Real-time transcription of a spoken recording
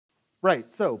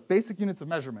Right, so basic units of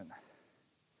measurement.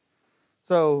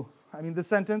 So, I mean, this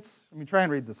sentence, try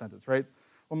and read the sentence, right?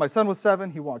 When my son was 7,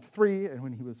 he walked 3, and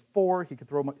when he was 4, he could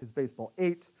throw his baseball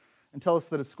 8, and tell us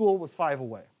that his school was 5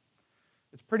 away.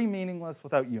 It's pretty meaningless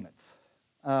without units.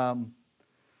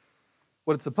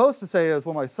 What it's supposed to say is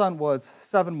when my son was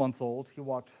 7 months old, he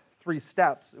walked 3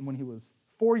 steps, and when he was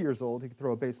 4 years old, he could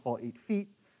throw a baseball 8 feet,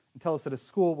 and tell us that his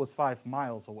school was 5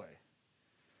 miles away,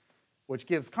 which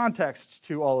gives context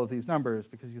to all of these numbers,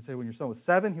 because you can say when your son was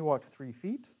 7, he walked 3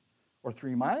 feet, or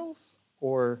 3 miles,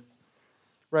 or,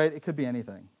 right, it could be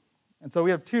anything. And so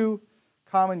we have 2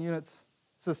 common units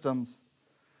systems.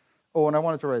 Oh, and I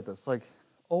wanted to write this, like,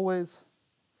 always,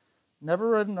 never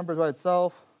write a number by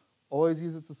itself, always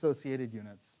use its associated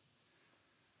units.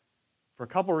 For a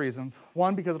couple reasons.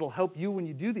 1, because it'll help you when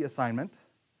you do the assignment.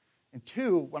 And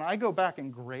 2, when I go back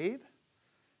and grade,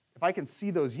 if I can see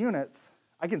those units,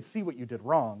 I can see what you did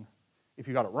wrong, if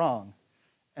you got it wrong,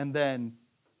 and then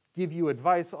give you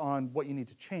advice on what you need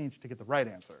to change to get the right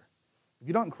answer. If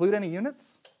you don't include any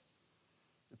units,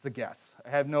 it's a guess. I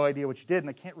have no idea what you did, and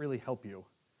I can't really help you,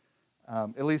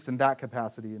 at least in that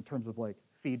capacity in terms of like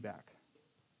feedback.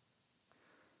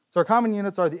 So our common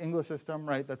units are the English system,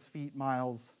 right? That's feet,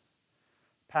 miles,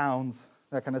 pounds,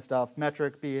 that kind of stuff.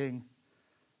 Metric being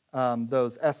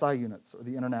those SI units, or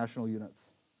the international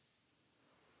units.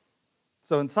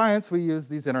 So in science, we use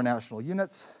these international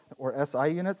units, or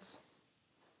SI units.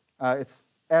 It's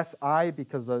SI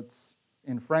because it's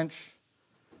in French,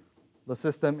 Le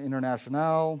Système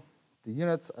International, the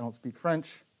units, I don't speak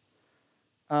French.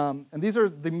 And these are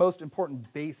the most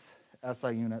important base SI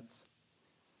units.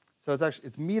 So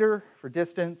it's meter for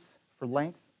distance, for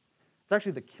length. It's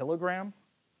actually the kilogram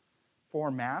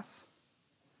for mass.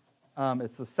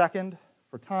 It's the second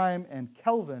for time, and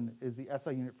Kelvin is the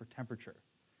SI unit for temperature.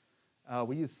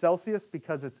 We use Celsius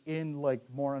because it's in like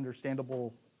more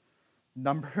understandable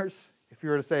numbers. If you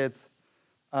were to say it's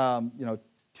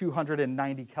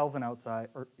 290 Kelvin outside,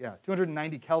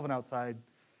 290 Kelvin outside,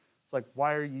 it's like,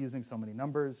 why are you using so many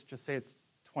numbers? Just say it's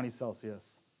 20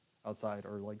 Celsius outside,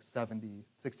 or like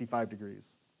 65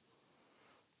 degrees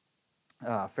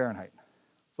Fahrenheit.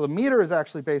 So the meter is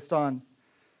actually based on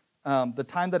the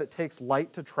time that it takes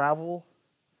light to travel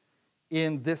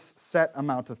in this set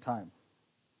amount of time.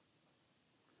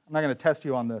 I'm not going to test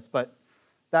you on this, but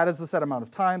that is the set amount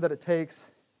of time that it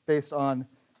takes based on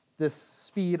this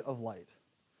speed of light.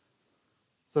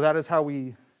 So that is how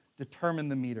we determine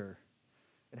the meter.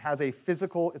 It has it's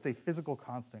a physical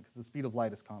constant, because the speed of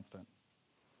light is constant.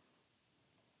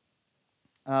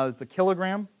 It's a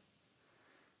kilogram.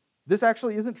 This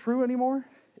actually isn't true anymore.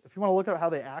 If you want to look at how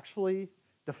they actually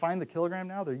define the kilogram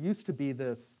now, there used to be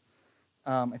this,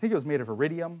 I think it was made of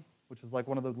iridium, which is like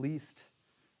one of the least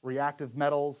reactive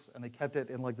metals, and they kept it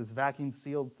in like this vacuum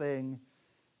sealed thing.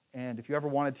 And if you ever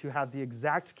wanted to have the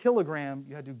exact kilogram,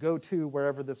 you had to go to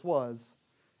wherever this was,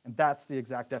 and that's the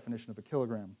exact definition of a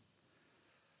kilogram.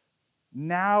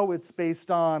 Now it's based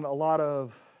on a lot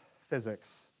of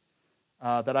physics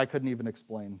that I couldn't even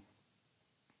explain.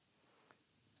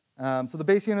 So the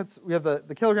base units, we have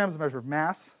the kilograms, a measure of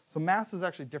mass. So mass is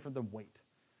actually different than weight.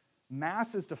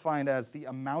 Mass is defined as the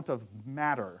amount of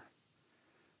matter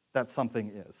that something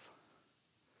is,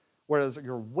 whereas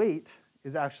your weight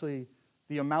is actually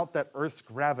the amount that Earth's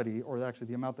gravity, or actually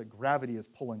the amount that gravity is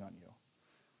pulling on you.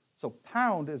 So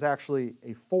pound is actually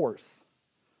a force,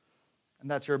 and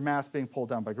that's your mass being pulled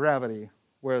down by gravity,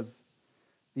 whereas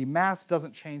the mass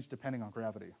doesn't change depending on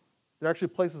gravity. There are actually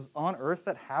places on Earth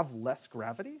that have less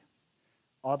gravity,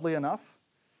 oddly enough.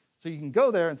 So you can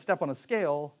go there and step on a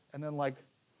scale and then like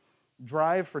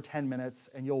drive for 10 minutes,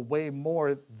 and you'll weigh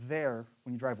more there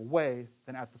when you drive away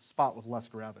than at the spot with less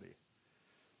gravity.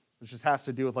 Which just has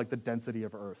to do with like the density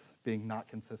of Earth being not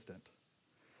consistent.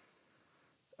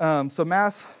 So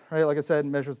mass, right, like I said,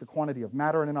 measures the quantity of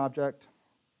matter in an object.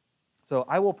 So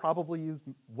I will probably use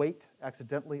weight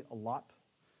accidentally a lot.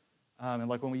 And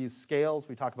like when we use scales,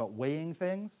 we talk about weighing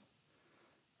things,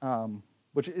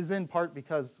 which is in part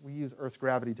because we use Earth's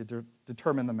gravity to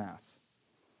determine the mass.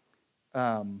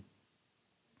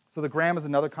 So the gram is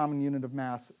another common unit of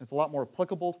mass. It's a lot more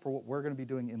applicable for what we're going to be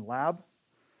doing in lab,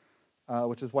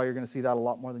 which is why you're going to see that a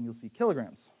lot more than you'll see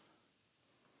kilograms.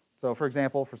 So for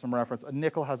example, for some reference, a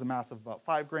nickel has a mass of about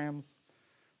 5 grams.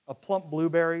 A plump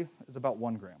blueberry is about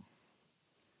 1 gram.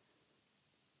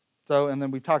 So, and then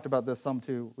we've talked about this some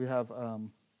too. We have,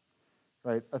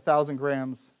 1,000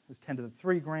 grams is 10 to the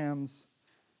 3 grams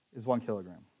is 1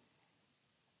 kilogram.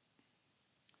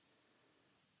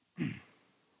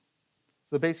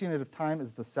 So the base unit of time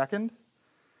is the second.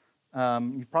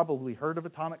 You've probably heard of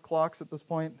atomic clocks at this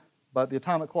point, but the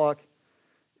atomic clock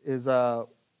is how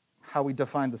we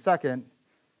define the second.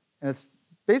 And it's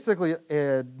basically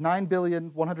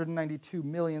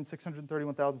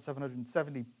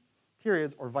 9,192,631,770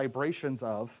 periods or vibrations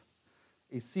of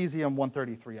a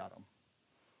cesium-133 atom.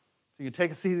 So you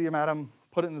take a cesium atom,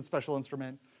 put it in a special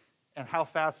instrument, and how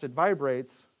fast it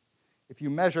vibrates, if you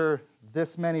measure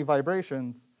this many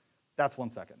vibrations, that's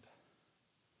 1 second.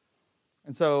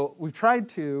 And so we've tried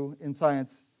to, in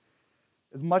science,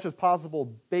 as much as possible,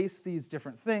 base these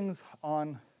different things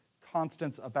on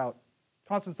constants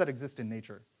that exist in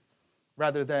nature,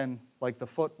 rather than like the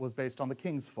foot was based on the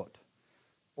king's foot,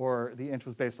 or the inch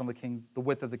was based on the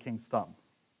width of the king's thumb,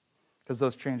 because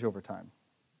those change over time.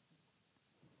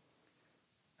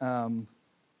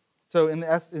 So in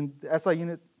the SI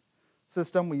unit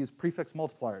system, we use prefix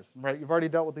multipliers. Right? You've already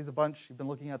dealt with these a bunch. You've been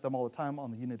looking at them all the time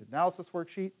on the unit analysis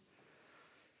worksheet.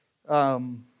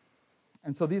 And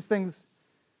so these things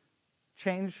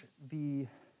change the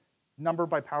number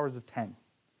by powers of 10.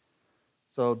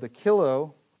 So the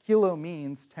kilo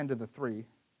means 10 to the 3.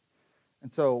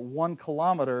 And so 1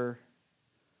 kilometer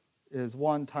is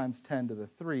 1 times 10 to the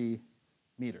 3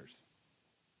 meters.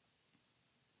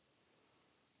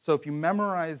 So if you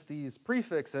memorize these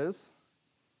prefixes,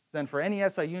 then for any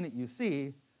SI unit you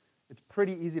see, it's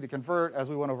pretty easy to convert.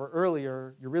 As we went over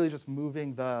earlier, you're really just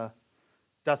moving the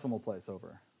decimal place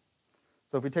over.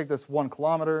 So if we take this 1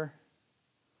 kilometer,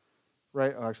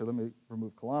 right? Oh, actually, let me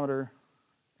remove kilometer.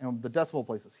 And the decimal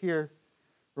place is here.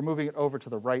 We're moving it over to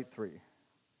the right 3 to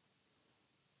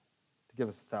give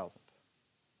us 1,000.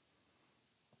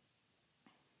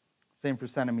 Same for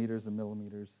centimeters and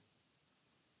millimeters.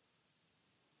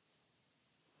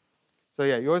 So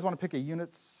yeah, you always want to pick a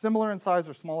unit similar in size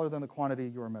or smaller than the quantity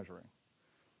you are measuring.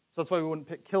 So that's why we wouldn't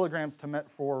pick kilograms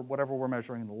for whatever we're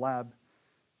measuring in the lab,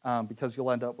 because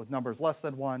you'll end up with numbers less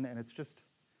than 1, and it's just,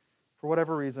 for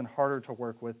whatever reason, harder to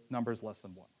work with numbers less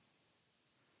than 1.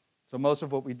 So most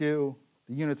of what we do,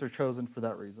 the units are chosen for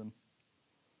that reason.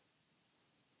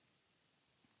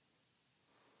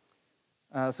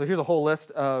 So here's a whole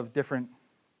list of different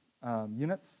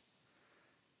units.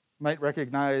 You might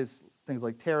recognize things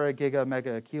like tera, giga,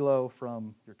 mega, kilo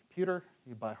from your computer.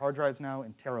 You buy hard drives now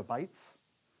in terabytes.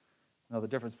 Now the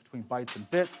difference between bytes and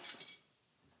bits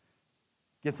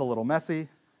gets a little messy.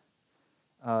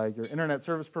 Your internet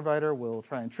service provider will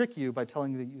try and trick you by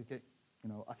telling you that you get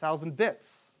 1,000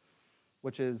 bits,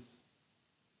 which is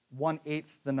 1/8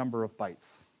 the number of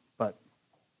bytes. So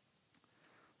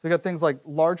we got things like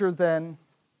larger than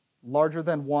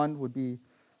 1 would be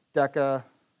deca,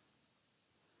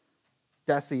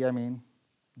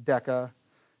 deca.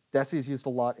 Deci is used a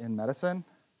lot in medicine.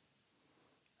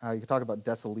 You can talk about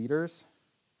deciliters.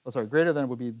 Greater than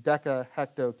would be deca,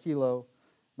 hecto, kilo,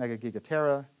 mega, giga,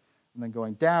 tera. And then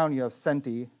going down, you have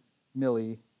centi,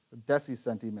 milli,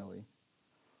 decicenti, milli,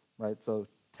 right? So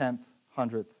 10th,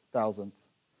 100th, 1,000th.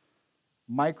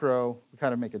 Micro, we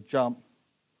kind of make a jump.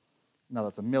 Now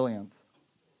that's a millionth.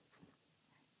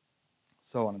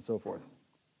 So on and so forth.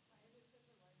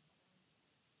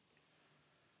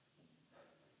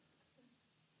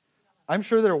 I'm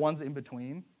sure there are ones in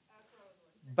between,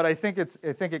 but I think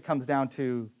it comes down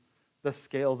to the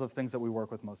scales of things that we work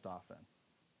with most often.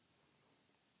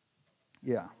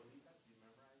 Yeah.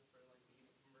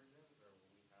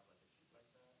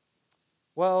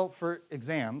 Well, for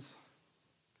exams,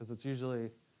 because it's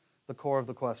usually the core of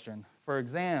the question, for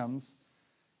exams,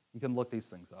 you can look these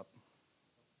things up.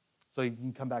 So you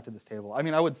can come back to this table. I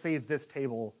mean, I would save this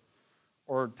table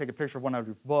or take a picture of one out of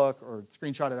your book or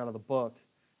screenshot it out of the book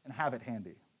and have it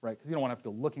handy, right? Because you don't want to have to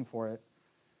go looking for it.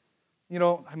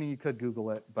 You could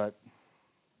Google it, but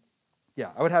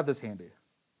yeah, I would have this handy.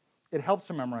 It helps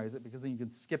to memorize it because then you can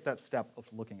skip that step of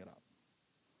looking it up,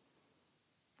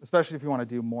 especially if you want to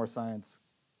do more science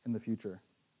in the future.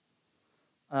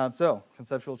 So,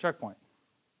 conceptual checkpoint.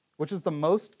 Which is the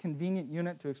most convenient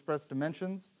unit to express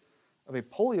dimensions of a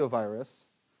poliovirus,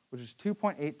 which is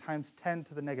 2.8 times 10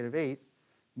 to the negative 8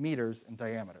 meters in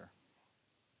diameter?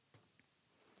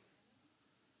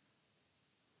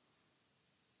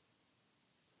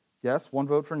 Yes, 1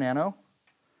 vote for nano.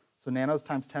 So nano is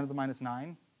times 10 to the minus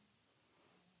 9.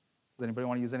 Does anybody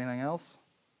want to use anything else?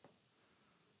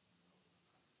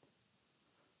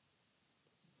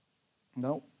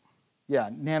 No?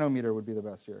 Yeah, nanometer would be the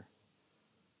best here.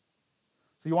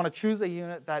 So you want to choose a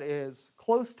unit that is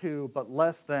close to but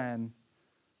less than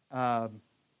the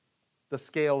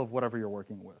scale of whatever you're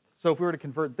working with. So if we were to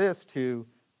convert this to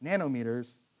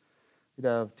nanometers, we'd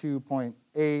have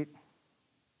 2.8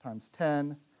 times 10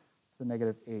 to the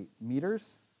negative 8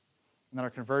 meters. And then our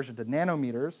conversion to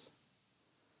nanometers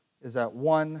is at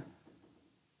 1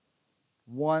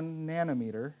 1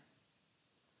 nanometer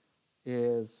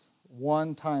is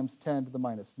 1 times 10 to the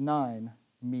minus 9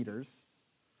 meters.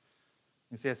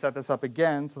 You see I set this up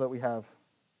again so that we have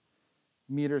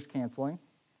meters canceling.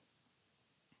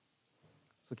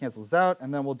 So it cancels out,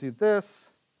 and then we'll do this.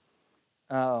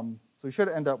 So we should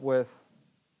end up with,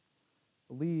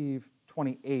 I believe,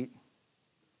 28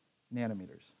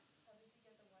 nanometers. How did you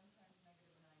get the 1 times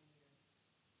negative 9 meters?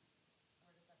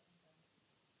 Where does that come from?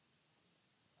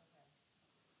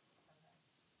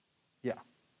 Okay. Yeah.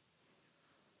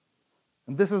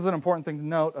 And this is an important thing to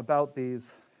note about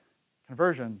these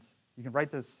conversions. You can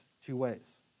write this 2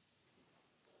 ways.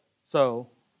 So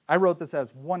I wrote this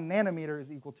as 1 nanometer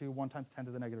is equal to 1 times 10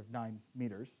 to the negative 9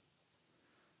 meters.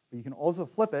 But you can also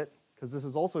flip it, because this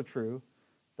is also true,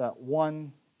 that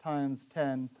 1 times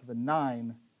 10 to the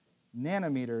 9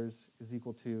 nanometers is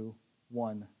equal to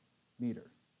 1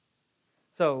 meter.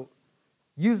 So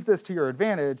use this to your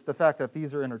advantage, the fact that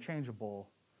these are interchangeable.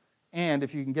 And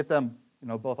if you can get them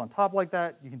both on top like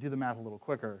that, you can do the math a little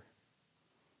quicker.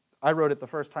 I wrote it the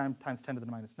first time times 10 to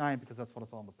the minus 9 because that's what I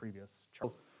saw on the previous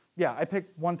chart. Yeah, I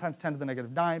picked 1 times 10 to the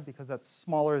negative 9 because that's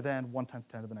smaller than 1 times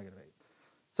 10 to the negative 8.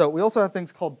 So we also have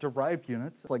things called derived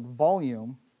units, like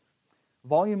volume.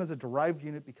 Volume is a derived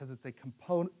unit because it's a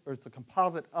component, or it's a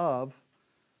composite of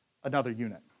another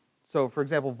unit. So for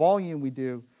example, volume, we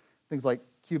do things like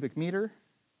cubic meter,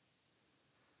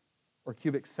 or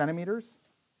cubic centimeters,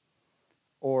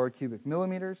 or cubic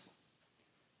millimeters.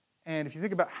 And if you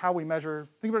think about how we measure,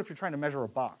 think about if you're trying to measure a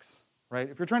box, right?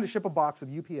 If you're trying to ship a box with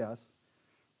UPS,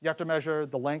 you have to measure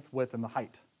the length, width, and the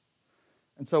height.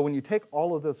 And so when you take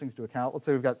all of those things into account, let's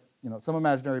say we've got some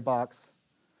imaginary box.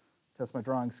 Test my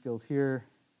drawing skills here.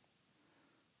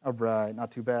 All right,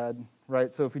 not too bad,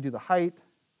 right? So if we do the height,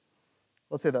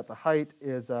 let's say that the height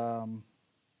is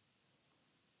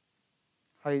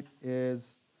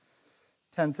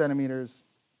 10 centimeters.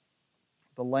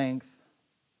 The length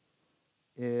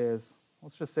is,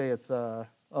 let's just say it's,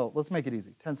 let's make it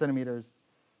easy, 10 centimeters.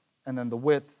 And then the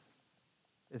width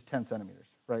is 10 centimeters,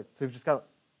 right? So we've just got a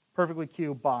perfectly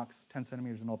cube box, 10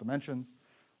 centimeters in all dimensions.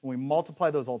 When we multiply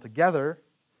those all together,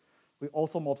 we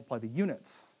also multiply the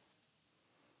units.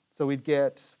 So we'd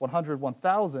get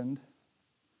 101,000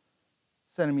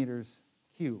 centimeters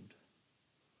cubed.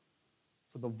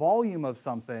 So the volume of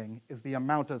something is the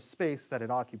amount of space that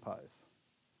it occupies.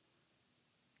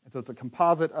 And so it's a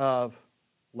composite of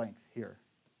length here.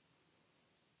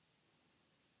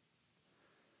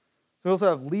 So we also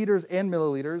have liters and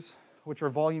milliliters, which are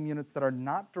volume units that are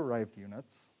not derived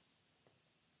units,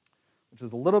 which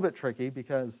is a little bit tricky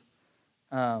because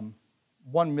 1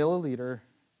 milliliter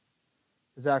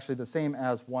is actually the same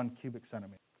as 1 cubic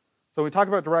centimeter. So when we talk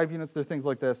about derived units, there are things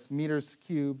like this: meters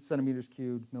cubed, centimeters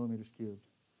cubed, millimeters cubed.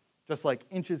 Just like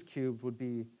inches cubed would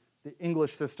be the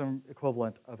English system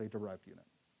equivalent of a derived unit.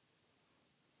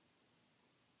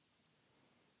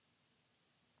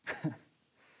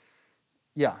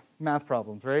 Yeah, math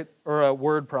problems, right? Or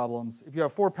word problems. If you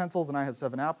have 4 pencils and I have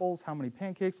 7 apples, how many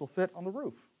pancakes will fit on the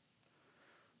roof?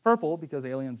 Purple, because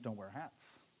aliens don't wear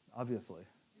hats, obviously.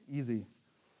 Easy.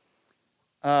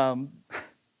 To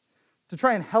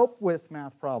try and help with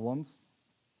math problems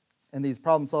and these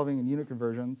problem solving and unit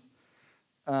conversions,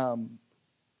 we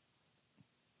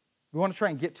want to try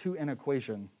and get to an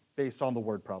equation based on the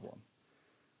word problem.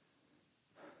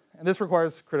 And this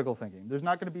requires critical thinking. There's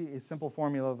not going to be a simple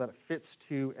formula that fits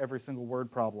to every single word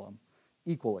problem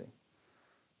equally.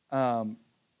 And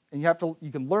you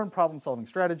can learn problem-solving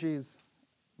strategies.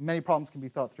 Many problems can be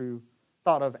thought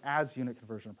of as unit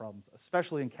conversion problems,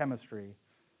 especially in chemistry,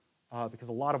 because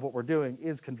a lot of what we're doing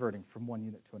is converting from one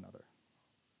unit to another.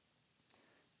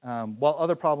 While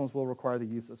other problems will require the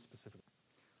use of specific.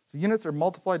 So units are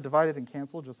multiplied, divided, and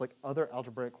canceled just like other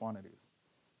algebraic quantities.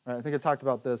 Right, I think I talked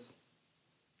about this.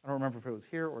 I don't remember if it was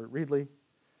here or at Readly,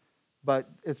 but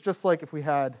it's just like if we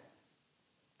had,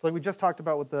 it's like we just talked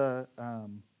about with the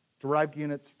derived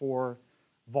units for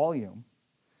volume.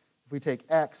 If we take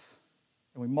x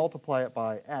and we multiply it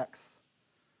by x,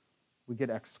 we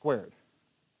get x squared.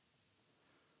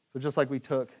 So just like we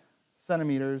took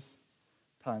centimeters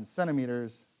times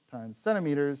centimeters times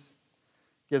centimeters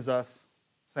gives us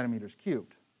centimeters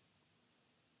cubed.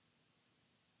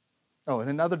 Oh, and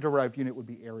another derived unit would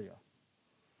be area.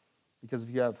 Because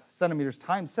if you have centimeters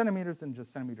times centimeters and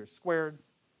just centimeters squared,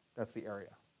 that's the area.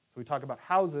 So we talk about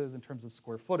houses in terms of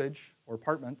square footage or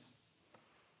apartments.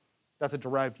 That's a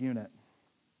derived unit.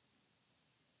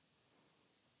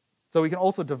 So we can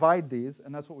also divide these,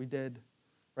 and that's what we did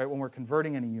right when we're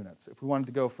converting any units. If we wanted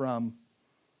to go from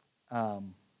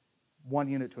one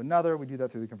unit to another, we do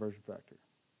that through the conversion factor.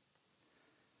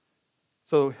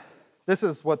 So This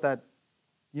is what that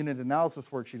unit analysis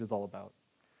worksheet is all about.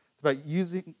 It's about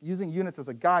using units as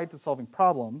a guide to solving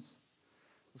problems.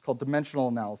 It's called dimensional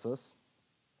analysis.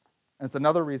 And it's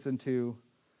another reason to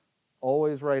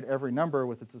always write every number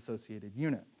with its associated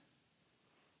unit.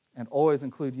 And always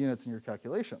include units in your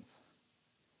calculations.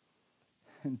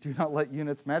 And do not let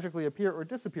units magically appear or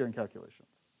disappear in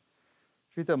calculations.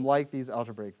 Treat them like these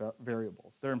algebraic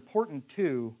variables. They're important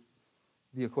to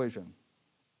the equation.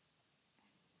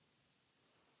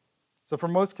 So for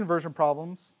most conversion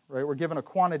problems, right, we're given a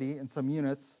quantity in some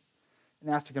units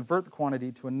and asked to convert the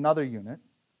quantity to another unit.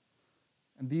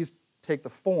 And these take the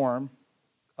form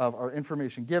of our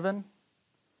information given.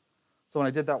 So when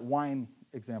I did that wine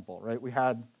example, right, it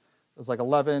was like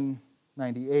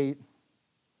 11.98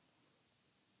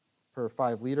 per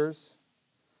 5 liters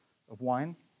of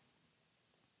wine.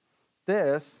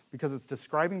 This, because it's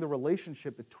describing the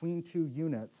relationship between two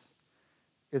units,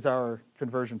 is our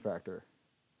conversion factor.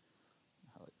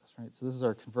 Highlight this, right? So this is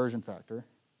our conversion factor.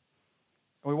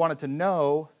 And we wanted to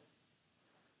know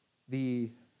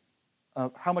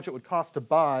how much it would cost to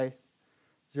buy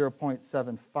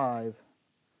 0.75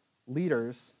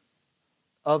 liters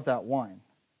of that wine.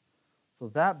 So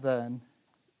that then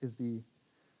is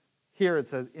here it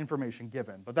says information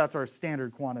given, but that's our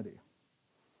standard quantity.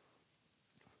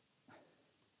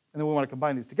 And then we want to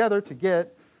combine these together to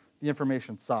get the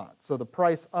information sought. So the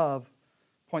price of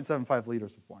 0.75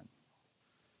 liters of wine.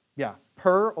 Yeah,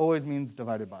 per always means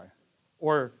divided by.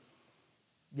 Or,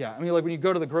 yeah, I mean, like when you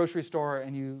go to the grocery store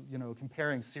and you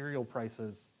comparing cereal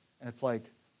prices, and it's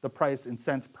like the price in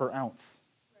cents per ounce.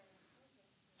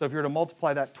 So if you were to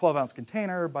multiply that 12-ounce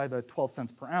container by the 12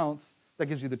 cents per ounce, that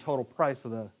gives you the total price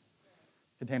of the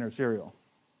container of cereal.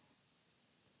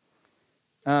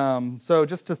 So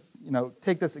just to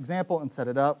take this example and set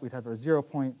it up, we'd have our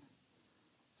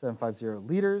 0.750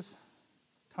 liters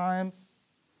times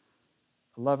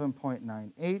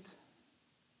 11.98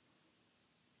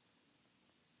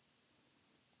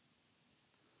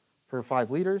 per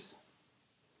 5 liters.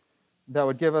 That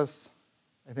would give us,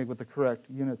 I think what the correct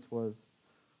units was,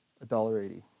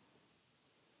 $1.80.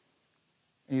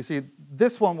 And you see,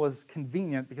 this one was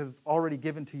convenient because it's already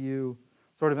given to you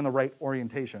sort of in the right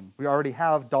orientation. We already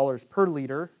have dollars per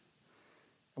liter,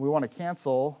 and we want to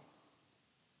cancel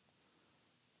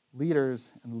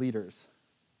liters and liters.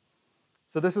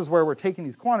 So this is where we're taking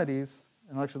these quantities,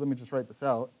 and actually let me just write this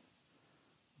out,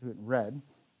 do it in red.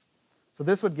 So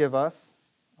this would give us,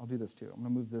 I'll do this too, I'm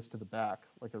going to move this to the back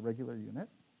like a regular unit.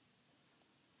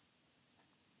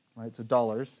 Right, so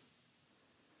dollars.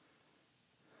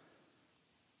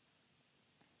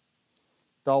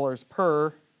 Dollars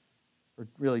per, or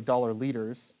really dollar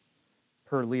liters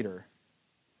per liter.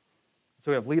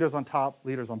 So we have liters on top,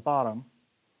 liters on bottom.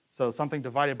 So something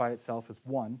divided by itself is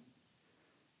 1.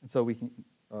 And so we can,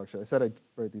 oh, actually, I said I'd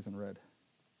write these in red.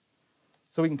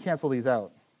 So we can cancel these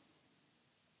out.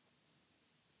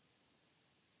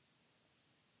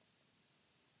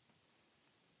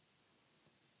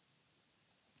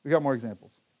 We got more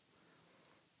examples.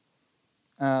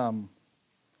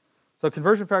 So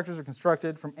conversion factors are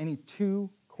constructed from any two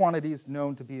quantities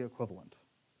known to be equivalent.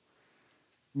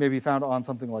 May be found on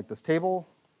something like this table,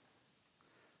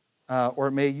 or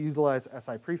it may utilize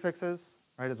SI prefixes,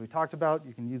 right? As we talked about,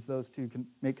 you can use those to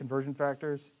make conversion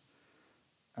factors.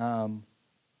 But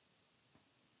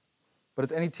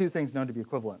it's any two things known to be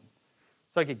equivalent.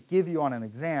 So I could give you on an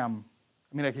exam,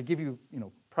 I could give you,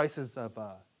 prices of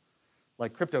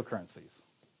like cryptocurrencies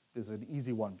is an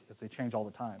easy one because they change all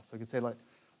the time. So I could say like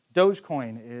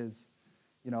Dogecoin is,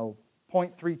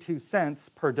 0.32 cents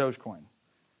per Dogecoin.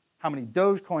 How many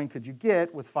Dogecoin could you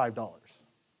get with $5?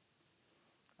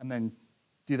 And then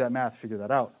do that math, figure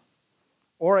that out.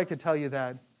 Or I could tell you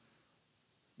that,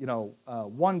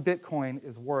 1 Bitcoin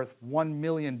is worth 1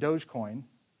 million Dogecoin,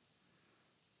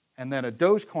 and then a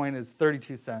Dogecoin is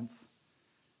 32 cents.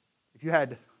 If you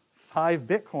had 5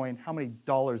 Bitcoin, how many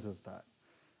dollars is that?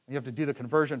 And you have to do the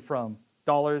conversion from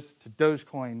dollars to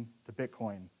Dogecoin to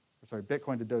Bitcoin.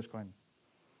 Bitcoin to Dogecoin.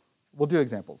 We'll do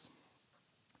examples.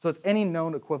 So it's any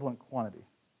known equivalent quantity.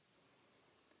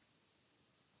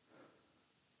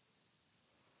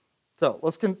 So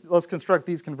let's construct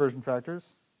these conversion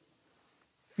factors.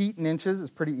 Feet and inches is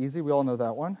pretty easy. We all know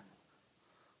that one.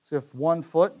 So if 1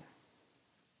 foot,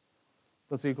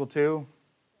 that's equal to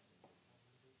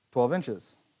 12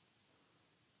 inches.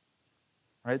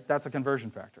 Right? That's a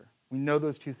conversion factor. We know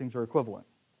those two things are equivalent.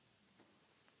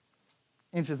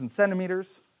 Inches and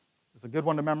centimeters is a good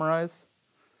one to memorize.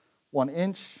 1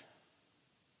 inch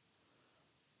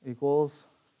equals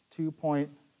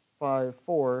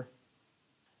 2.54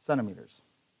 centimeters.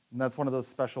 And that's one of those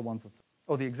special ones that's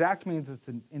Oh, the exact means it's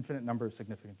an infinite number of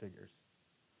significant figures.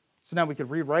 So now we could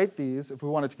rewrite these if we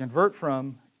wanted to convert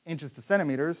from inches to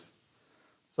centimeters.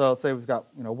 So let's say we've got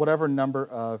whatever number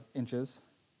of inches.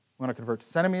 We want to convert to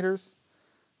centimeters.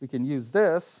 We can use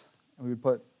this, and we would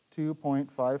put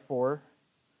 2.54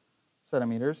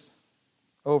 centimeters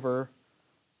over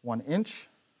 1 inch.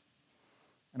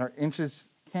 And our inches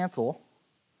cancel,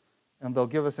 and they'll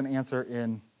give us an answer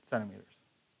in centimeters.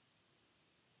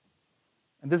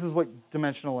 And this is what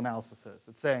dimensional analysis is.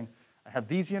 It's saying, I have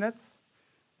these units,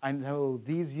 I know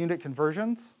these unit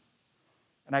conversions,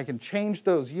 and I can change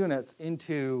those units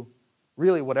into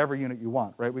really whatever unit you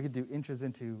want, right? We could do inches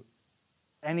into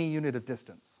any unit of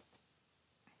distance.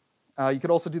 You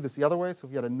could also do this the other way. So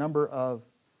if you had a number of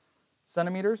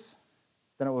centimeters,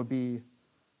 then it would be,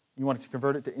 you wanted to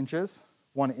convert it to inches.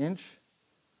 1 inch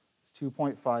is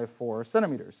 2.54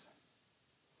 centimeters.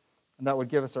 And that would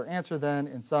give us our answer then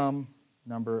in some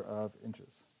number of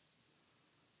inches,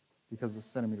 because the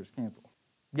centimeters cancel.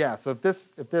 Yeah, so if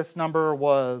this number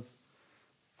was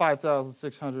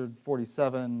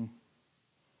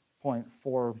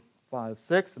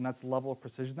 5,647.456, and that's the level of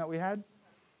precision that we had,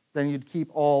 then you'd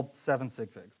keep all 7 sig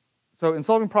figs. So in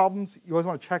solving problems, you always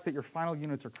want to check that your final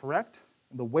units are correct.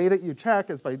 And the way that you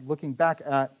check is by looking back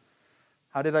at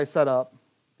how did I set up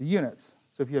the units.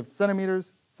 So if you have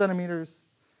centimeters,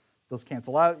 those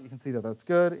cancel out. You can see that that's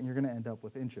good, and you're going to end up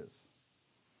with inches.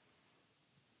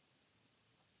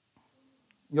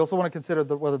 You also want to consider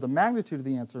whether the magnitude of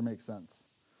the answer makes sense.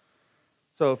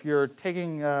 So if you're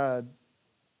taking, let's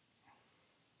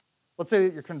say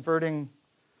that you're converting,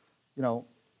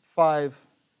 5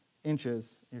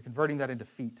 inches, and you're converting that into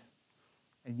feet,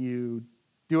 and you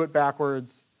do it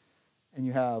backwards, and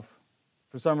you have,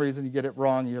 for some reason, you get it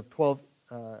wrong. You have 12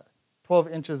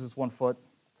 inches is 1 foot.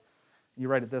 You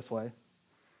write it this way.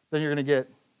 Then you're going to get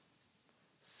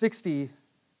 60,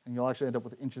 and you'll actually end up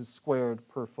with inches squared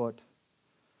per foot,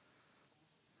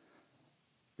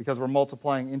 because we're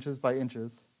multiplying inches by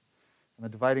inches and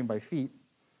then dividing by feet.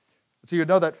 So you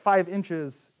know that 5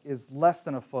 inches is less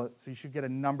than a foot, so you should get a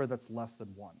number that's less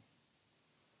than 1.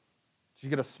 So you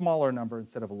get a smaller number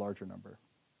instead of a larger number.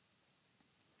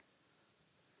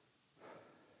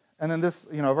 And then this,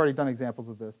 I've already done examples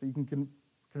of this, but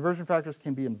conversion factors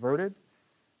can be inverted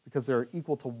because they're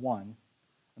equal to 1,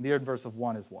 and the inverse of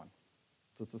 1 is 1.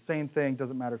 So it's the same thing,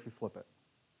 doesn't matter if you flip it.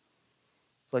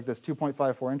 It's like this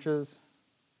 2.54 inches,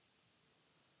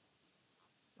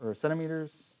 or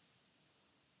centimeters,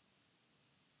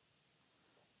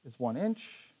 is 1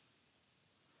 inch.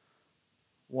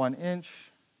 1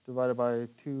 inch divided by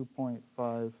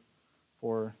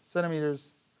 2.54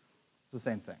 centimeters is the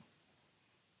same thing.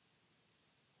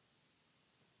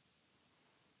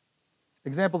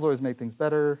 Examples always make things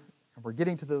better, and we're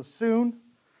getting to those soon.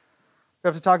 We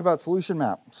have to talk about solution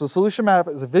map. So solution map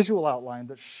is a visual outline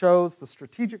that shows the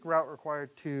strategic route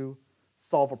required to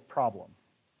solve a problem.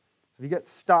 So if you get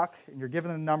stuck and you're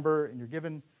given a number and you're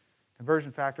given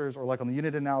conversion factors, or like on the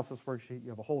unit analysis worksheet, you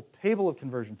have a whole table of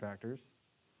conversion factors,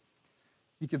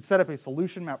 you can set up a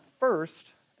solution map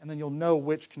first, and then you'll know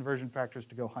which conversion factors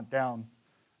to go hunt down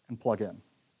and plug in.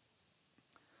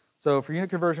 So for unit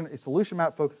conversion, a solution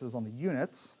map focuses on the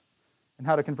units and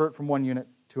how to convert from one unit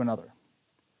to another.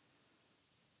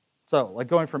 So like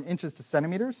going from inches to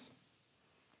centimeters,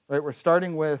 right? We're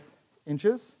starting with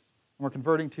inches, and we're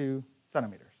converting to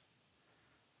centimeters.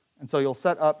 And so you'll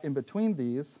set up in between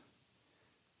these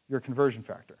your conversion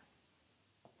factor.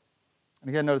 And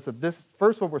again, notice that this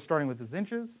first one we're starting with is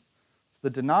inches, so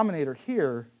the denominator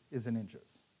here is in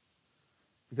inches,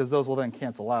 because those will then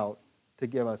cancel out to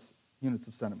give us units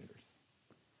of centimeters.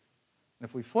 And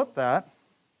if we flip that,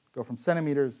 go from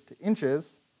centimeters to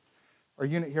inches, our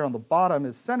unit here on the bottom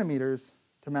is centimeters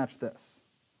to match this.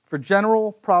 For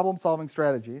general problem-solving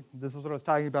strategy, this is what I was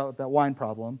talking about with that wine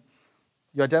problem,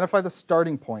 you identify the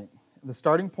starting point. And the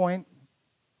starting point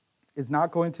is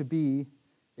not going to be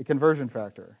a conversion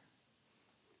factor.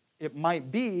 It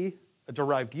might be a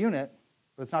derived unit,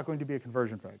 but it's not going to be a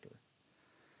conversion factor.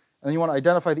 And then you want to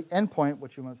identify the endpoint,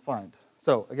 which you must find.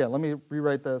 So again, let me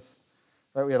rewrite this.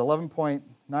 Right, we had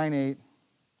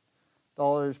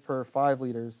 $11.98 per 5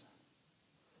 liters,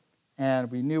 and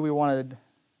we knew we wanted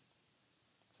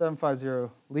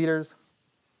 750 liters,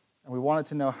 and we wanted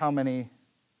to know how many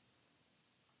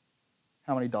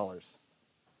dollars.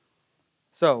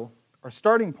 So our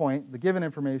starting point, the given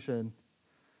information,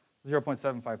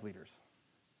 0.75 liters.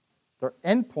 Our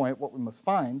endpoint, what we must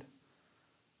find,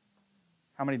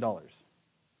 how many dollars?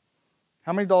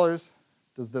 How many dollars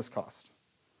does this cost?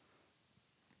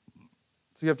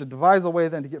 So you have to devise a way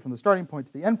then to get from the starting point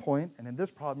to the end point, and in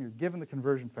this problem, you're given the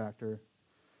conversion factor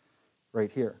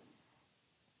right here.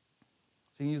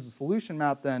 So you can use the solution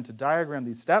map then to diagram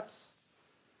these steps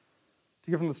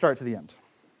to get from the start to the end.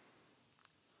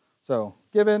 So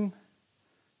given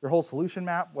your whole solution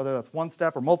map, whether that's one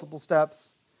step or multiple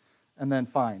steps, and then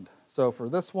find. So for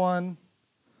this one,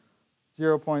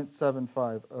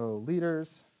 0.750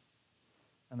 liters,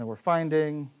 and then we're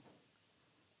finding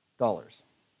dollars.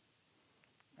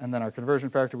 And then our conversion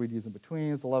factor we'd use in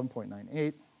between is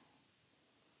 11.98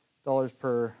 dollars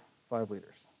per 5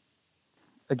 liters.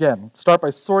 Again, start by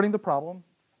sorting the problem.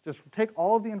 Just take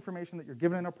all of the information that you're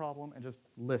given in a problem and just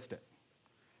list it.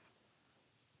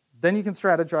 Then you can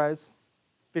strategize,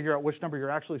 figure out which number you're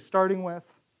actually starting with,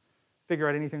 figure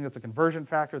out anything that's a conversion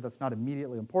factor that's not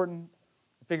immediately important,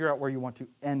 figure out where you want to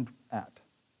end at.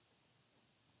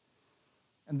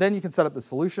 And then you can set up the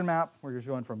solution map where you're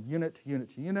going from unit to unit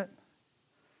to unit,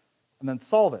 and then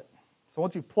solve it. So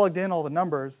once you've plugged in all the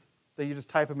numbers, then you just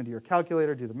type them into your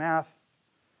calculator, do the math,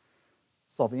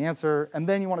 solve the answer, and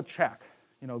then you want to check.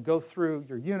 Go through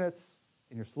your units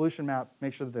in your solution map,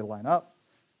 make sure that they line up,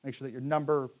 make sure that your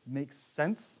number makes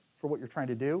sense for what you're trying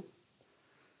to do.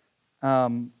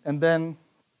 And then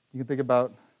you can think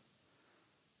about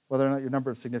whether or not your number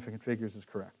of significant figures is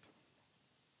correct.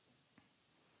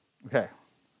 Okay,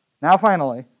 now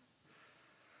finally,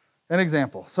 an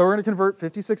example. So we're going to convert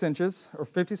 56 inches, or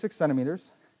 56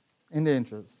 centimeters, into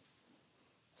inches.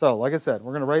 So like I said,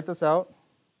 we're going to write this out.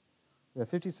 We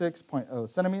have 56.0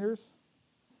 centimeters.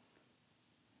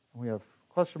 And we have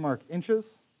question mark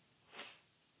inches.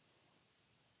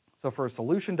 So for a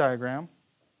solution diagram,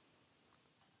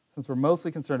 since we're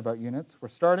mostly concerned about units, we're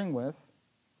starting with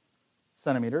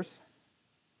centimeters.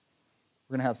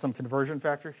 We're going to have some conversion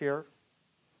factor here,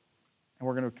 and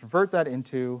we're going to convert that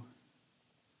into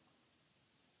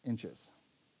inches.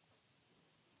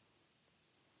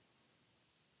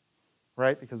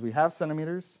 Right? Because we have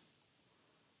centimeters.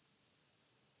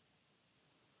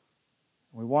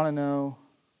 We want to know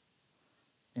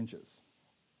inches.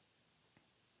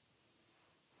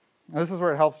 Now this is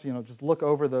where it helps to, just look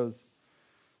over those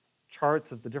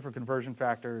charts of the different conversion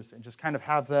factors and just kind of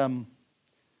have them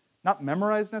not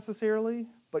memorized necessarily,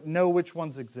 but know which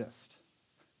ones exist.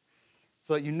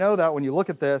 So that you know that when you look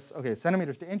at this, okay,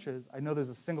 centimeters to inches, I know there's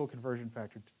a single conversion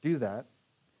factor to do that.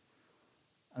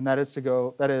 And that is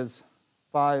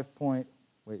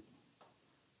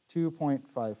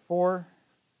 2.54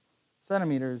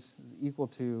 centimeters is equal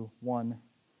to 1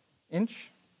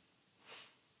 inch.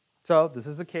 So this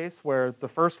is a case where the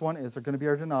first one is going to be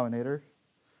our denominator.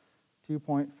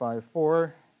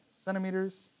 2.54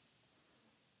 centimeters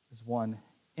is 1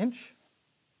 inch.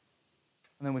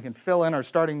 And then we can fill in our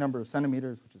starting number of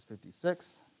centimeters, which is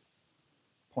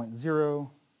 56.0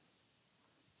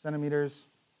 centimeters.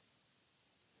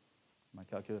 My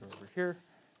calculator over here.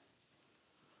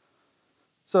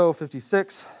 So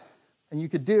 56, and you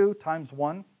could do times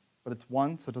 1, but it's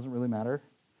 1, so it doesn't really matter.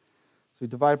 So we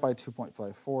divide by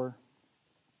 2.54.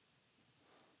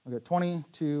 We get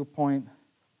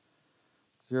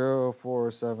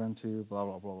 22.0472, blah,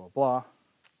 blah, blah, blah, blah.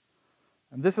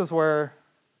 And this is where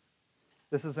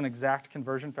this is an exact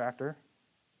conversion factor.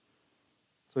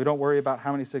 So we don't worry about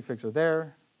how many sig figs are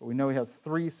there, but we know we have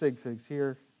 3 sig figs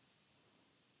here.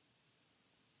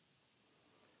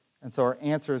 And so our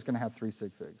answer is going to have 3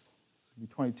 sig figs. So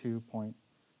it'll be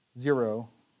 22.0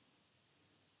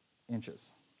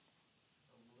 inches.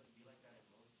 So will it be like that in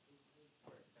most cases,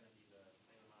 where it's going to be the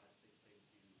same amount of sig figs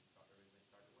you originally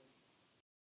started with?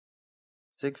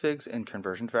 Sig figs and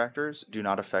conversion factors do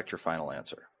not affect your final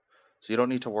answer. So you don't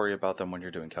need to worry about them when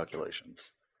you're doing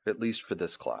calculations, at least for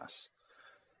this class.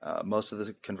 Most of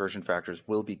the conversion factors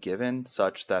will be given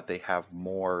such that they have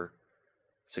more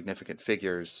significant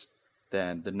figures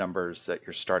than the numbers that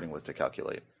you're starting with to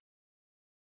calculate.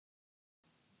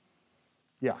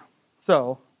 Yeah.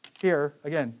 So here,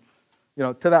 again,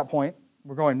 to that point,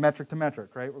 we're going metric to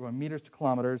metric, right? We're going meters to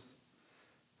kilometers.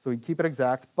 So we keep it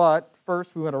exact. But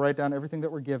first, we want to write down everything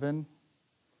that we're given.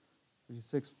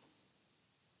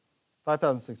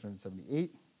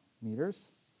 5,678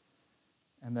 meters.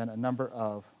 And then a number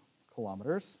of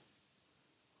kilometers.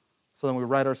 So then we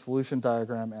write our solution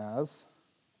diagram as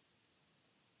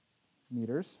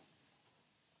meters,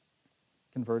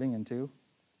 converting into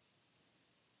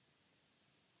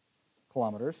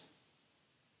kilometers.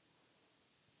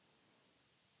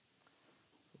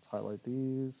 Let's highlight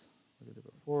these, like I did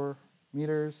before,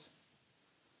 meters,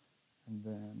 and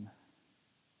then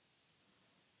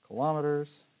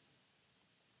kilometers.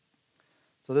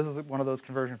 So this is one of those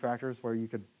conversion factors where you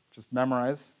could just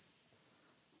memorize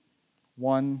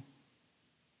 1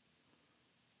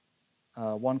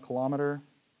 kilometer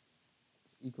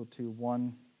is equal to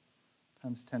 1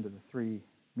 times 10 to the 3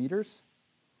 meters.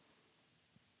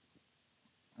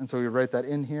 And so we write that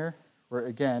in here, where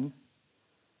again,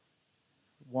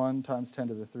 1 times 10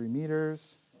 to the 3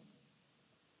 meters,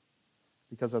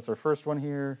 because that's our first one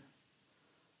here,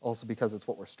 also because it's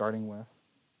what we're starting with.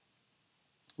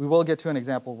 We will get to an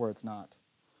example where it's not.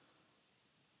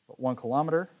 But 1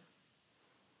 kilometer,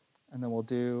 and then we'll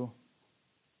do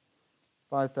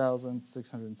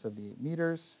 5,678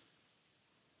 meters.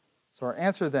 So our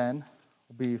answer then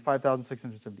will be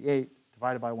 5,678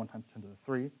 divided by 1 times 10 to the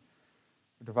 3, or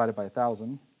divided by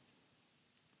 1,000.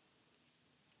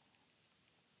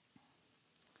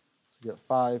 So you get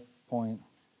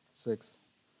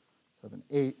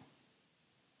 5.678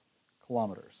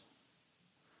 kilometers,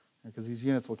 because these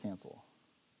units will cancel.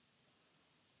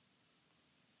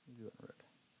 Let me do that in red.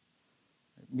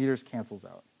 Meters cancels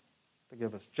out. They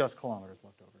give us just kilometers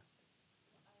left over.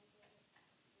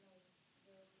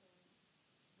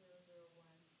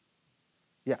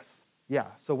 Yes. Yeah.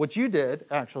 So what you did,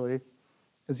 actually,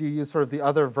 is you used sort of the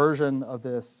other version of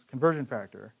this conversion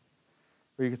factor,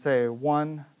 where you could say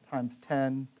 1 times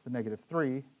 10 to the negative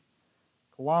 3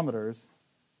 kilometers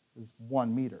is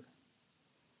 1 meter.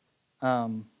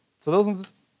 So those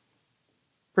ones,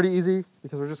 pretty easy,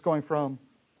 because we're just going from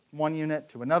one unit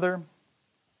to another.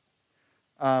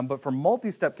 But for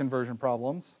multi-step conversion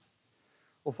problems,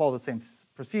 we'll follow the same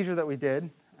procedure that we did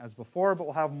as before, but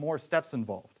we'll have more steps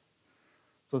involved.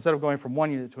 So instead of going from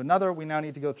one unit to another, we now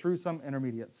need to go through some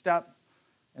intermediate step.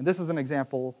 And this is an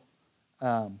example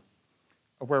of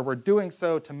where we're doing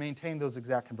so to maintain those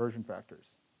exact conversion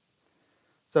factors.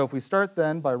 So if we start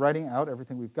then by writing out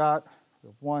everything we've got, we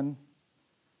have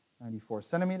 194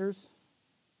 centimeters,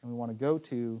 and we want to go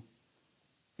to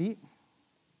feet.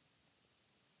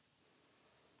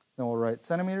 Then we'll write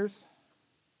centimeters.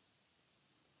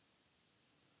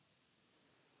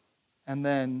 And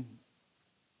then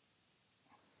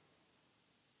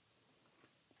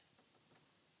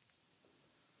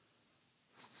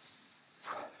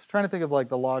trying to think of like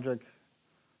the logic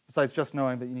besides just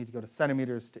knowing that you need to go to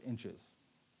centimeters to inches,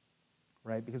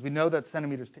 right? Because we know that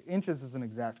centimeters to inches is an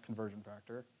exact conversion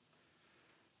factor.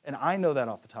 And I know that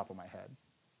off the top of my head.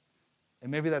 And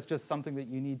maybe that's just something that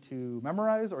you need to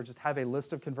memorize, or just have a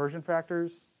list of conversion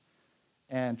factors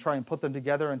and try and put them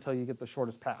together until you get the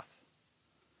shortest path.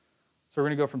 So we're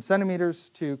going to go from centimeters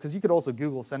to, because you could also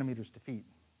Google centimeters to feet,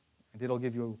 and it'll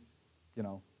give you,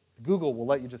 Google will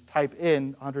let you just type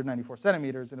in 194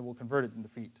 centimeters, and it will convert it into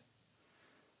feet.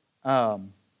 But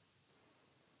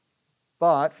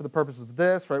for the purposes of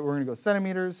this, right, we're going to go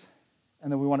centimeters,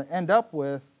 and then we want to end up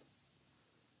with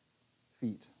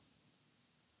feet.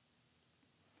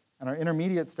 And our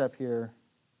intermediate step here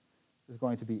is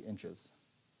going to be inches.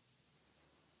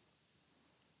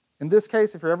 In this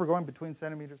case, if you're ever going between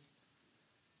centimeters,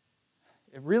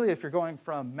 if you're going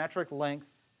from metric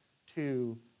lengths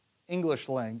to English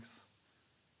lengths,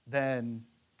 then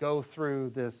go through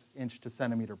this inch to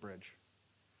centimeter bridge.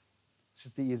 It's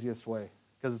just the easiest way,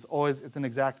 because it's an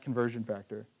exact conversion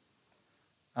factor.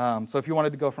 So if you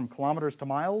wanted to go from kilometers to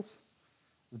miles,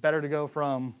 it's better to go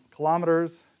from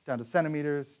kilometers down to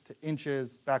centimeters to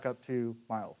inches back up to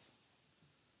miles,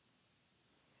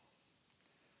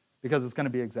 because it's going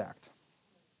to be exact.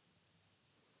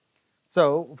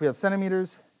 So if we have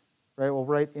centimeters, right, we'll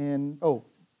write in, our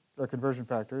conversion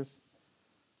factors.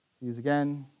 Use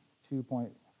again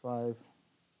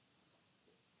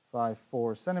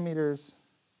 2.554 centimeters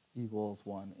equals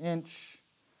 1 inch,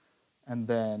 and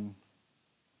then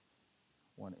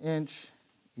 1 inch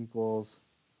equals,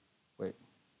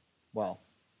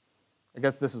 I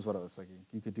guess this is what I was thinking.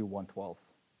 You could do 1/12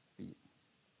 feet.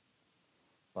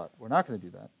 But we're not going to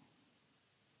do that.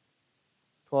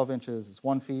 12 inches is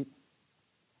 1 feet.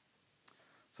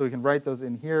 So we can write those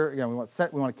in here. Again, we want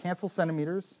to cancel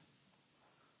centimeters. So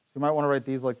you might want to write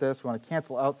these like this. We want to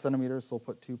cancel out centimeters, so we'll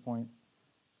put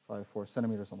 2.54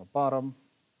 centimeters on the bottom.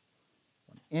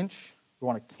 1 inch. We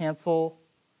want to cancel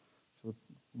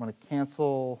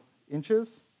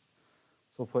inches.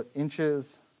 So we'll put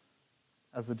inches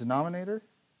as the denominator.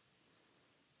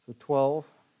 So 12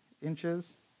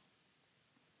 inches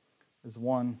is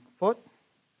 1 foot.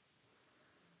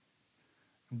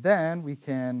 And then we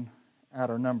can add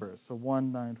our numbers. So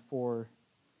 194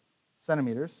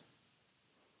 centimeters.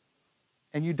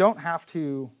 And you don't have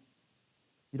to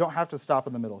stop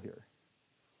in the middle here.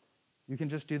 You can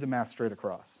just do the math straight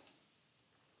across.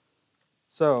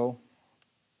 So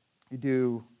you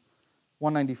do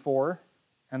 194,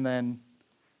 and then,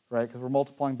 right, because we're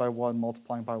multiplying by 1,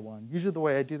 multiplying by 1. Usually the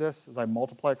way I do this is I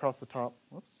multiply across the top.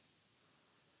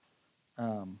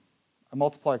 I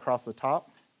multiply across the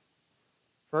top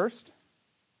first,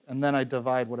 and then I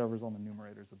divide whatever's on the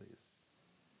numerators of these.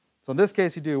 So in this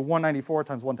case, you do 194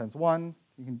 times 1 times 1.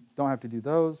 You don't have to do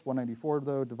those. 194,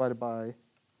 though, divided by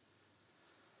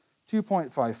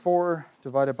 2.54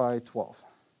 divided by 12.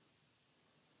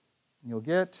 And you'll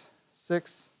get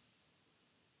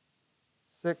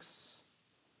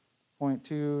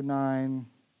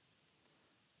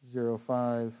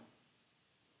 6.2905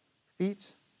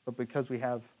 feet. But because we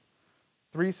have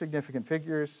 3 significant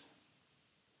figures,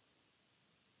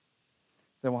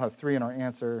 then we'll have 3 in our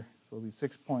answer, so it'll be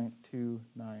 6.29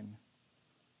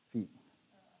 feet.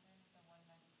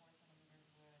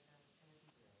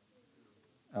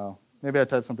 Oh, maybe I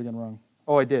typed something in wrong.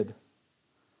 Oh, I did.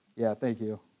 Yeah, thank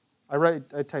you. I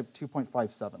typed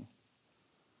 2.57.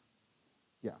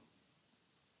 Yeah.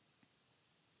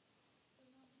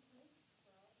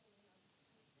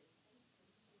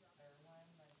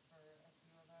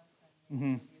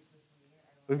 Mm-hmm.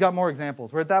 We've got more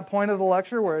examples. We're at that point of the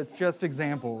lecture where it's just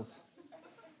examples.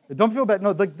 Don't feel bad.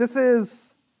 No, like this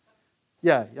is,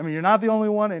 yeah, I mean, you're not the only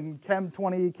one in Chem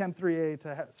 20, Chem 3A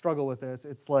to struggle with this.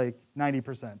 It's like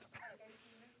 90%.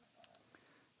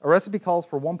 A recipe calls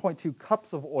for 1.2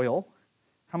 cups of oil.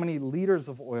 How many liters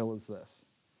of oil is this?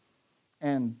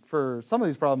 And for some of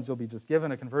these problems, you'll be just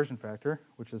given a conversion factor,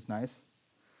 which is nice.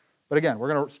 But again,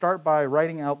 we're going to start by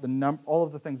writing out all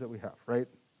of the things that we have, right?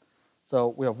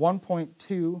 So we have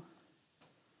 1.2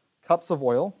 cups of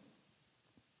oil.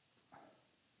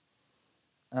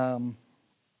 And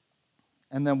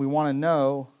then we want to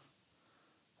know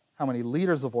how many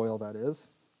liters of oil that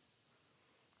is.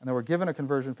 And then we're given a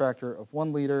conversion factor of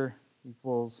 1 liter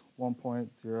equals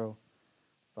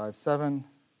 1.057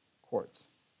 quarts.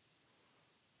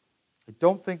 I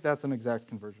don't think that's an exact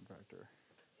conversion factor.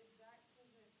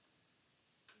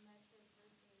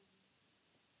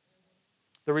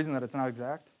 The reason that it's not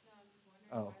exact?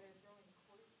 Oh.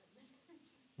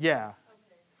 Yeah.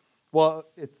 Well,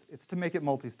 it's to make it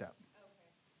multi-step.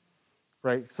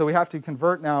 Right? So we have to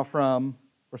convert now from,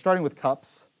 we're starting with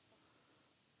cups,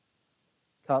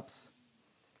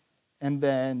 and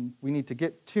then we need to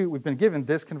get to, we've been given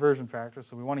this conversion factor,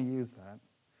 so we want to use that.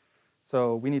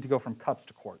 So we need to go from cups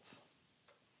to quarts.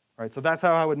 Right? So that's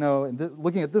how I would know. And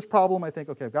looking at this problem, I think,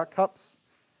 okay, I've got cups.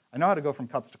 I know how to go from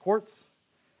cups to quarts.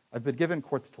 I've been given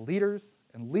quarts to liters,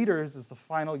 and liters is the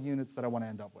final units that I want to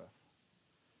end up with.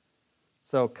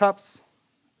 So cups,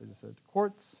 I just said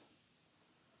quarts,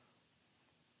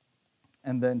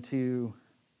 and then to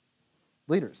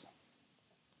liters.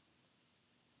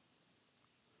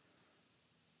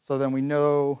 So then we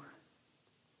know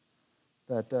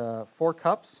that 4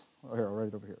 cups, oh here, I'll write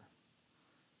it over here.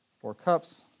 4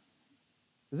 cups.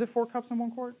 Is it 4 cups in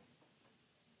 1 quart?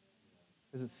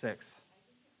 Is it 6?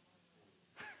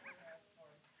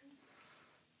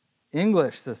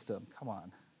 English system, come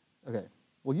on. Okay,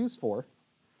 we'll use 4.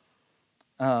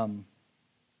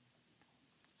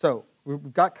 So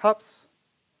we've got cups.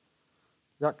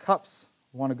 We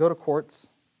want to go to quarts.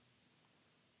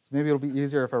 So maybe it'll be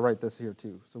easier if I write this here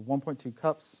too. So 1.2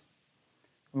 cups.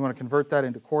 We want to convert that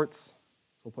into quarts.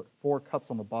 So we'll put 4 cups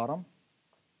on the bottom.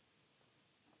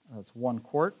 That's 1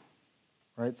 quart.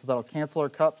 Right? So that'll cancel our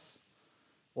cups.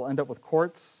 We'll end up with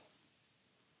quarts.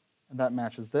 And that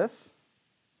matches this.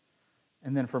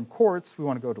 And then from quarts, we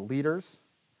want to go to liters.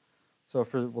 So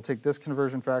we'll take this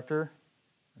conversion factor.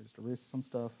 I just erased some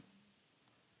stuff.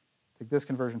 Take this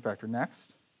conversion factor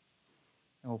next.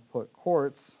 And we'll put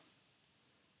quarts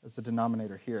as the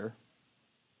denominator here.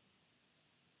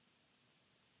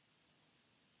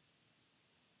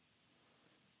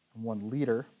 And 1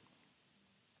 liter.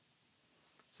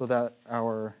 So that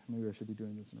maybe I should be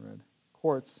doing this in red,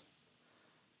 quarts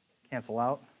cancel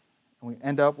out. And we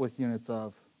end up with units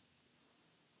of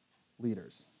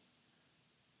liters.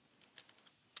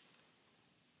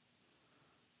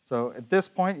 So at this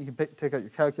point, you can take out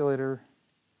your calculator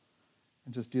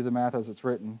and just do the math as it's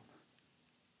written.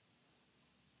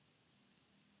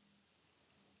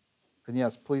 And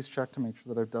yes, please check to make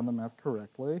sure that I've done the math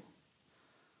correctly.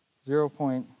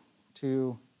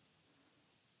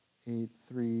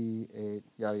 0.2838,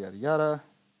 yada, yada, yada,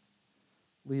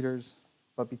 liters.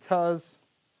 But because,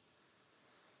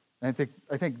 and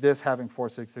I think this having 4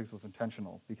 sig figs was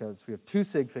intentional because we have 2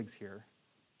 sig figs here.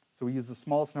 So we use the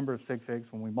smallest number of sig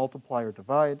figs when we multiply or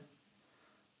divide.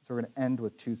 So we're going to end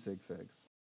with 2 sig figs.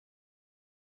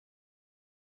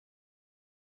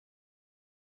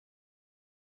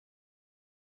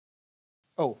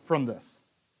 Oh, from this.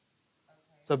 Okay.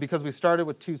 So because we started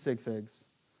with 2 sig figs,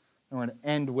 and we're going to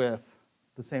end with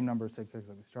the same number of sig figs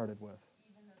that we started with.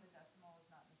 Even though the decimal is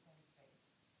not the same space.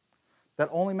 That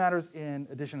only matters in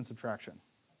addition and subtraction.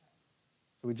 Okay.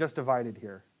 So we just divided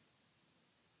here.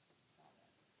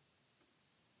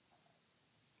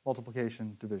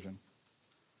 multiplication, division.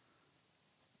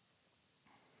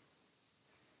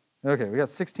 Okay, we got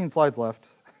 16 slides left.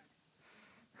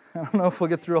 I don't know if we'll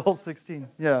get through all 16.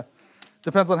 Yeah,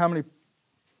 depends on how many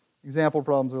example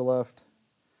problems are left.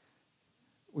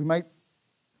 We might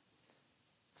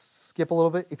skip a little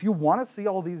bit. If you want to see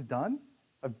all these done,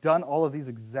 I've done all of these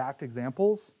exact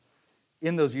examples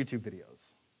in those YouTube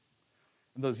videos.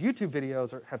 And those YouTube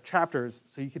videos have chapters,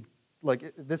 so you could,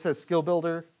 like, this says Skill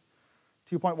Builder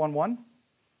 2.11. If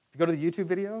you go to the YouTube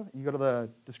video, you go to the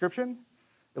description,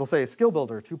 it'll say Skill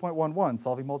Builder 2.11,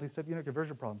 solving multi-step unit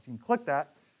conversion problems. You can click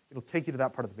that, it'll take you to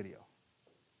that part of the video.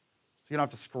 So you don't have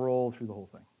to scroll through the whole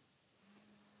thing.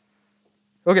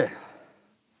 Okay.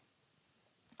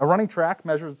 A running track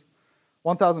measures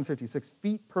 1,056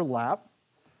 feet per lap.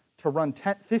 To run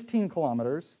 15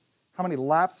 kilometers, how many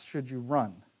laps should you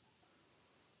run?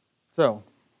 So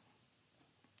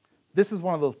this is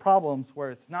one of those problems where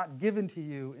it's not given to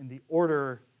you in the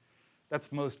order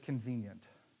that's most convenient.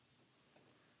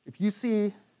 If you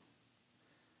see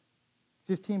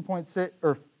 15.6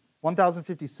 or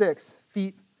 1,056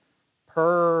 feet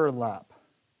per lap,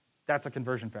 that's a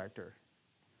conversion factor.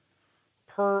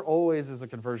 Per always is a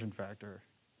conversion factor.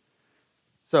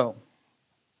 So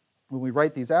when we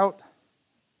write these out,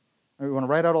 we want to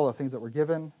write out all the things that were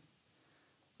given.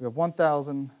 We have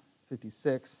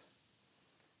 1,056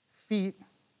 feet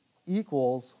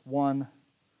equals 1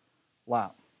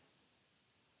 lap.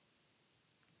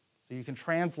 So you can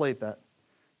translate that.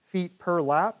 Feet per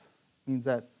lap means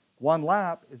that 1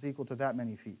 lap is equal to that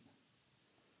many feet.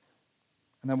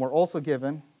 And then we're also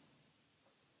given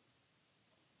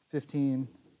 15.0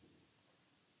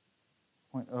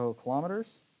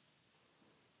 kilometers.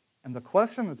 And the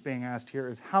question that's being asked here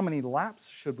is how many laps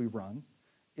should we run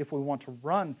if we want to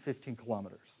run 15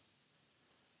 kilometers?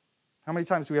 How many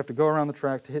times do we have to go around the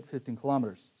track to hit 15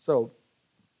 kilometers? So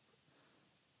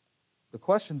the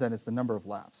question then is the number of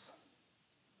laps.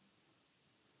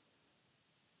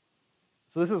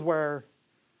 So this is where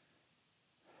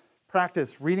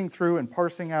practice reading through and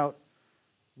parsing out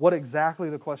what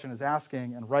exactly the question is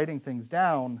asking and writing things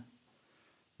down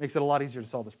makes it a lot easier to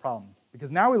solve this problem. Because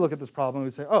now we look at this problem and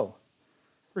we say, oh,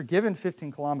 we're given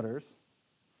 15 kilometers,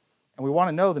 and we want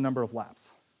to know the number of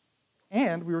laps.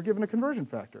 And we were given a conversion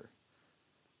factor.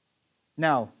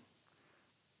 Now,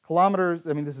 kilometers,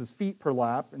 I mean, this is feet per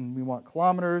lap, and we want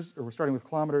kilometers, or we're starting with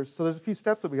kilometers. So there's a few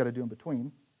steps that we got to do in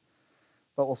between.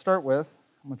 But we'll start with,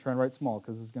 I'm going to try and write small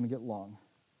because this is going to get long.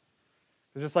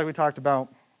 Because just like we talked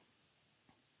about,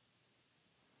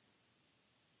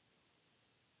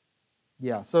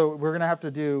 yeah, so we're going to have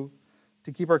to do,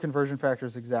 to keep our conversion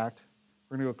factors exact,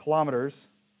 we're going to go kilometers,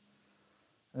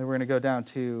 and then we're going to go down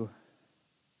to,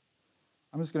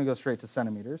 I'm just going to go straight to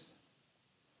centimeters.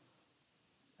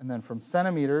 And then from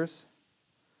centimeters,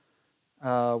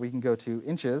 we can go to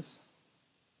inches.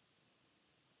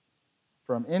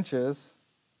 From inches,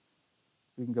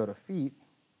 we can go to feet.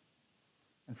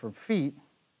 And from feet,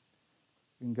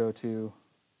 we can go to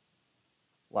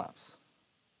laps.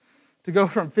 To go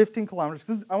from 15 kilometers,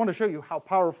 because I want to show you how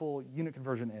powerful unit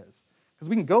conversion is. Because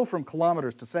we can go from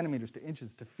kilometers to centimeters to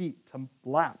inches to feet to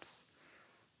laps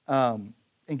and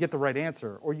get the right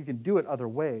answer. Or you can do it other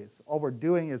ways. All we're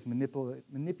doing is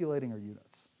manipulating our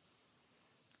units.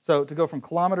 So to go from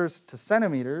kilometers to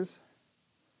centimeters,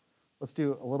 let's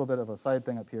do a little bit of a side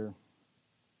thing up here.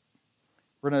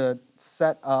 We're going to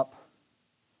set up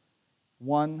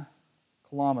 1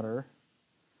 kilometer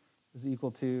is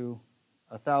equal to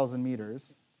 1,000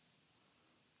 meters,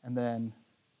 and then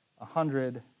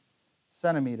 100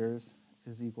 centimeters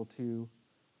is equal to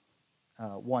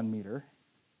 1 meter.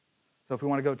 So if we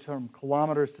want to go from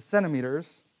kilometers to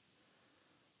centimeters,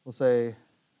 we'll say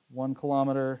 1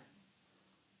 kilometer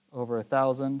over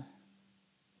 1,000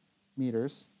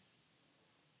 meters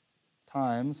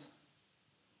times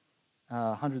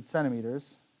 100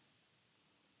 centimeters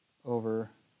over,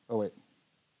 oh wait,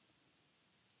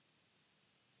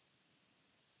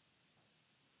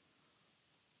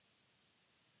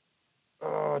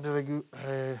 oh, did I go,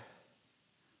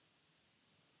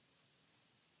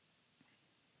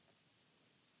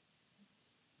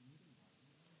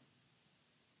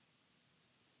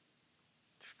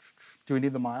 do we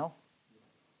need the mile?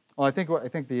 Well, I think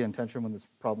the intention when this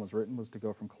problem was written was to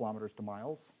go from kilometers to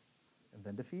miles and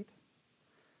then to feet.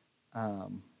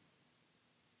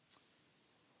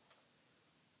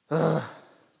 We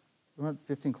went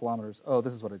 15 kilometers. Oh,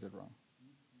 this is what I did wrong.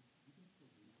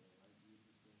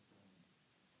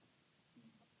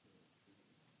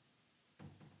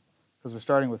 Because we're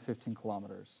starting with 15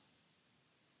 kilometers.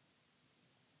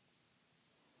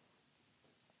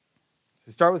 So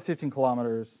we start with 15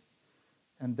 kilometers,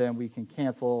 and then we can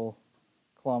cancel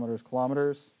kilometers,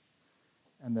 kilometers,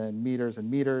 and then meters and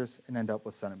meters, and end up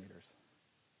with centimeters.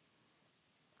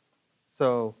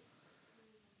 So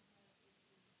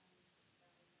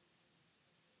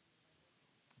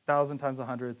 1,000 times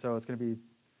 100, so it's going to be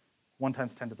 1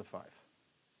 times 10 to the 5.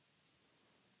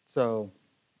 So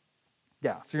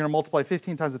yeah, so you're going to multiply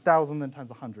 15 times 1,000, then times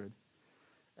 100.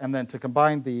 And then to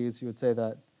combine these, you would say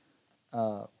that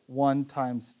 1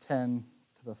 times 10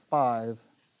 to the 5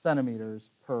 centimeters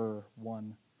per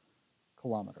 1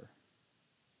 kilometer.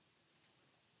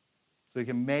 So we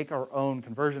can make our own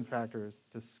conversion factors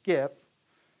to skip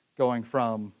going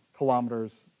from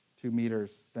kilometers to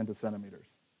meters, then to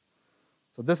centimeters.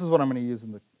 So this is what I'm going to use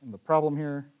in the problem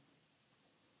here.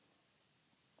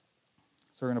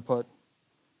 So we're going to put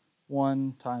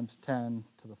 1 times 10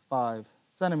 to the 5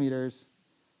 centimeters,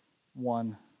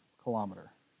 1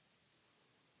 kilometer.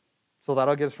 So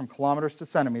that'll get us from kilometers to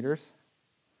centimeters.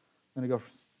 I'm going to go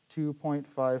from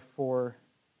 2.54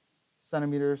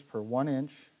 centimeters per 1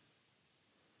 inch.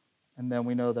 And then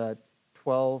we know that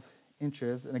 12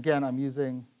 inches, and again, I'm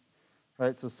using,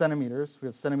 right, so centimeters. We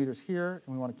have centimeters here,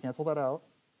 and we want to cancel that out.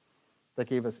 That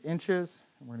gave us inches,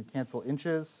 and we're going to cancel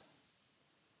inches.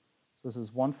 So this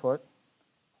is 1 foot.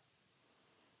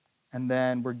 And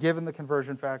then we're given the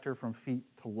conversion factor from feet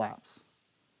to laps.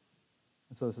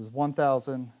 And so this is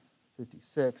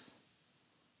 1,056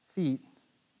 feet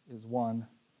is 1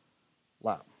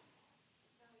 lap.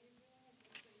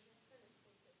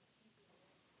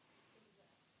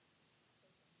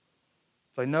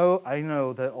 So I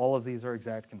know that all of these are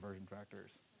exact conversion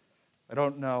factors. I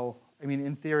don't know, I mean,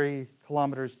 in theory,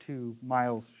 kilometers to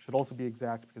miles should also be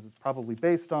exact because it's probably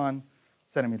based on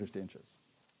centimeters to inches.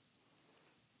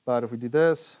 But if we do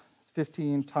this, it's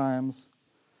 15 times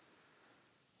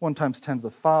 1 times 10 to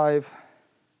the 5,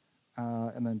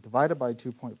 and then divided by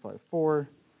 2.54,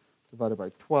 divided by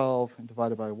 12, and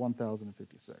divided by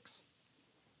 1,056.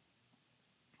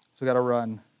 So we got to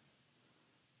run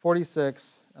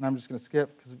 46, and I'm just going to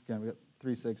skip because, again, we got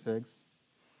 3 sig figs.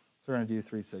 So we're going to do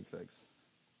 3 sig figs.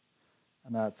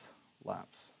 And that's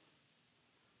laps.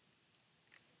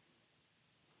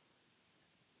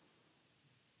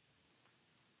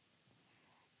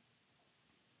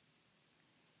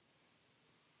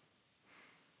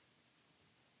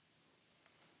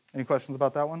 Any questions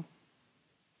about that one?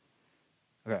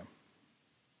 Okay.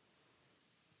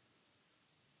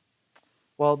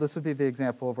 Well, this would be the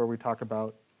example of where we talk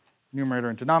about numerator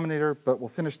and denominator, but we'll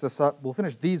finish this up. We'll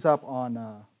finish these up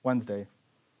on Wednesday.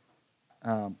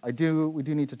 We do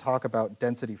need to talk about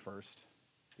density first,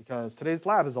 because today's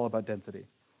lab is all about density.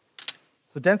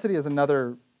 So density is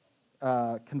another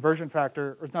conversion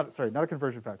factor, or not a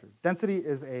conversion factor. Density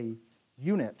is a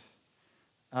unit.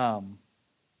 What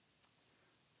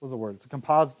was the word? It's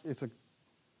a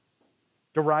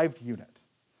derived unit.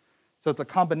 So it's a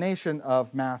combination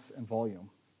of mass and volume.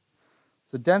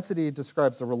 So density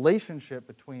describes the relationship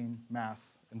between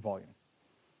mass and volume.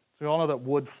 So we all know that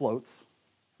wood floats.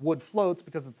 Wood floats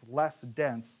because it's less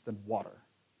dense than water.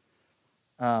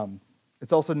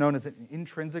 It's also known as an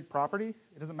intrinsic property.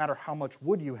 It doesn't matter how much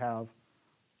wood you have,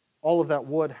 all of that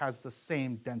wood has the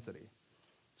same density.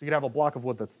 So you could have a block of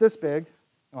wood that's this big,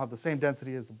 it'll have the same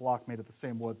density as a block made of the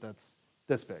same wood that's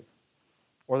this big,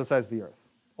 or the size of the Earth.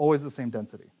 Always the same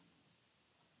density.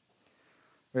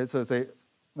 Right, so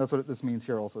that's what this means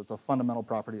here also. It's a fundamental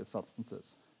property of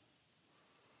substances.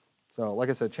 So like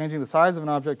I said, changing the size of an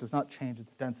object does not change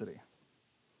its density.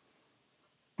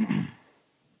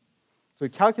 So we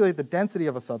calculate the density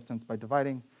of a substance by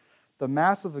dividing the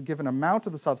mass of a given amount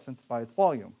of the substance by its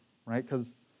volume, right?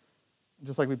 Because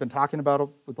just like we've been talking about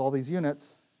with all these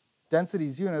units,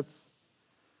 density's units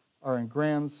are in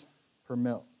grams per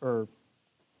mil, or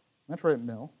I meant to write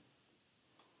mil,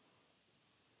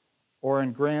 or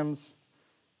in grams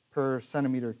per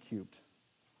centimeter cubed.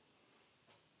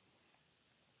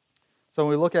 So when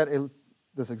we look at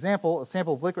this example, a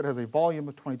sample of liquid has a volume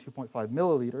of 22.5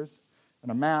 milliliters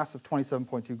and a mass of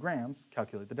 27.2 grams.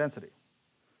 Calculate the density.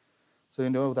 So you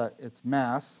know that it's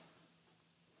mass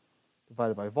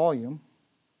divided by volume.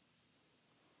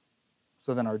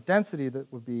 So then our density,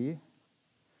 that would be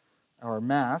our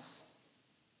mass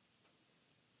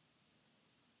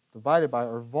divided by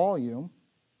our volume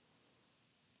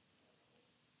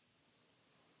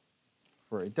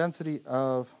for a density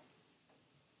of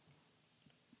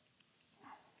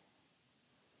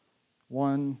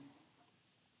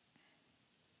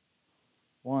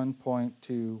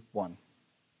 1.21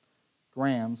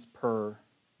 grams per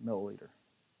milliliter.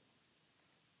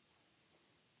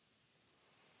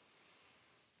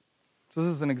 So this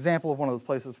is an example of one of those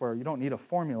places where you don't need a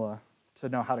formula to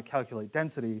know how to calculate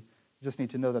density. You just need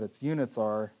to know that its units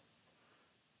are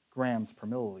grams per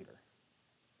milliliter.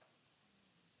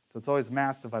 So it's always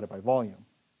mass divided by volume.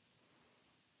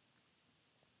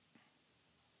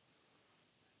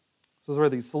 So this is where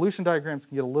these solution diagrams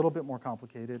can get a little bit more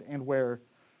complicated, and where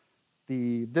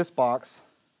this box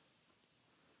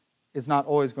is not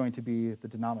always going to be the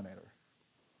denominator.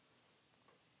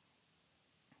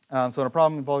 So in a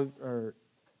problem involving,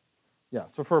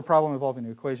 so for a problem involving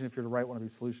an equation, if you're to write one of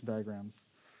these solution diagrams,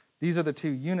 these are the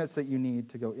two units that you need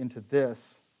to go into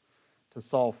this to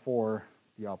solve for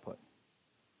the output.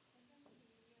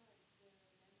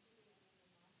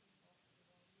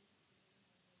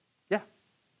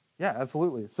 Yeah,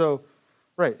 absolutely. So,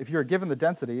 right, if you're given the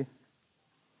density,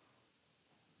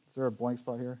 is there a blank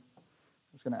spot here? I'm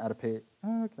just going to add a page.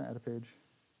 Can I add a page?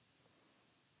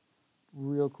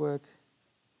 Real quick.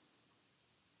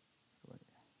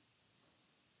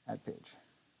 Add page.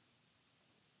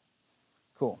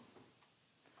 Cool.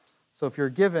 So if you're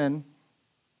given,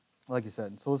 like you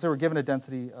said, so let's say we're given a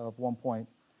density of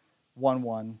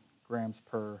 1.11 grams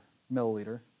per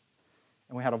milliliter,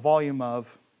 and we had a volume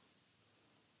of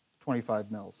 25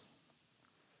 mils.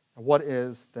 And what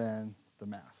is then the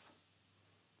mass?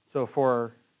 So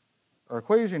for our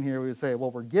equation here, we would say,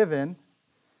 well, we're given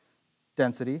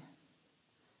density,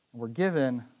 and we're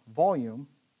given volume,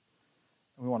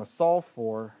 and we want to solve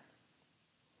for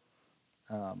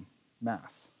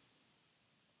mass.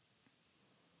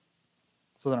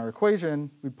 So then our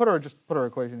equation, we just put our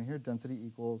equation in here, density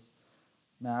equals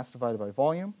mass divided by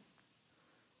volume.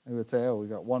 And we would say, oh, we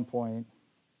got 1.11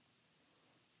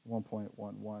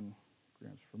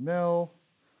 grams per mil,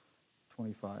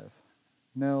 25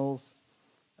 mils.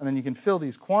 And then you can fill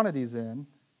these quantities in.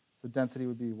 So density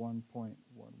would be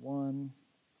 1.11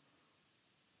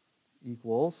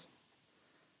 equals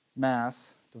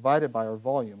mass divided by our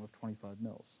volume of 25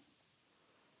 mils.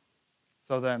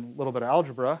 So then a little bit of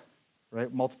algebra,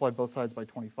 right? Multiply both sides by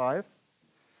 25.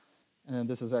 And then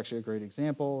this is actually a great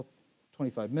example.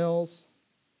 25 mils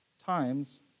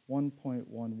times 1.11.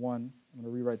 I'm going to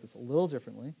rewrite this a little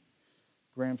differently.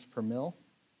 Grams per mil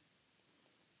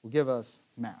will give us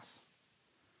mass.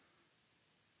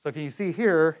 So can you see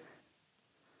here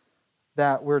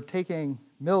that we're taking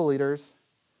milliliters,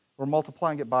 we're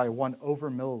multiplying it by 1 over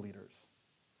milliliters.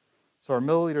 So our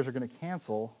milliliters are going to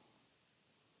cancel,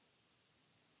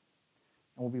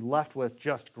 and we'll be left with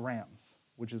just grams,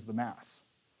 which is the mass.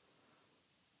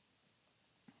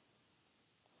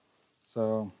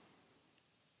 So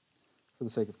for the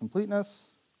sake of completeness,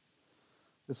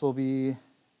 this will be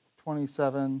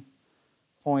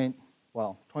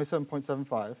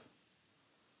 27.75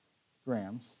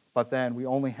 grams, but then we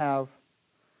only have,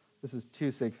 this is 2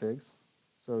 sig figs,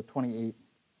 so 28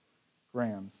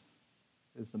 grams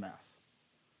is the mass.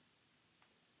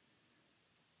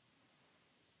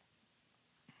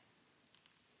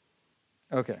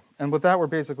 Okay, and with that, we're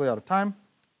basically out of time.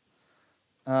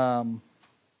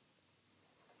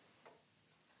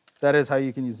 That is how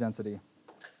you can use density.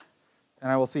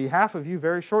 And I will see half of you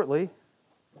very shortly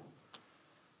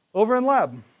over in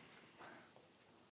lab.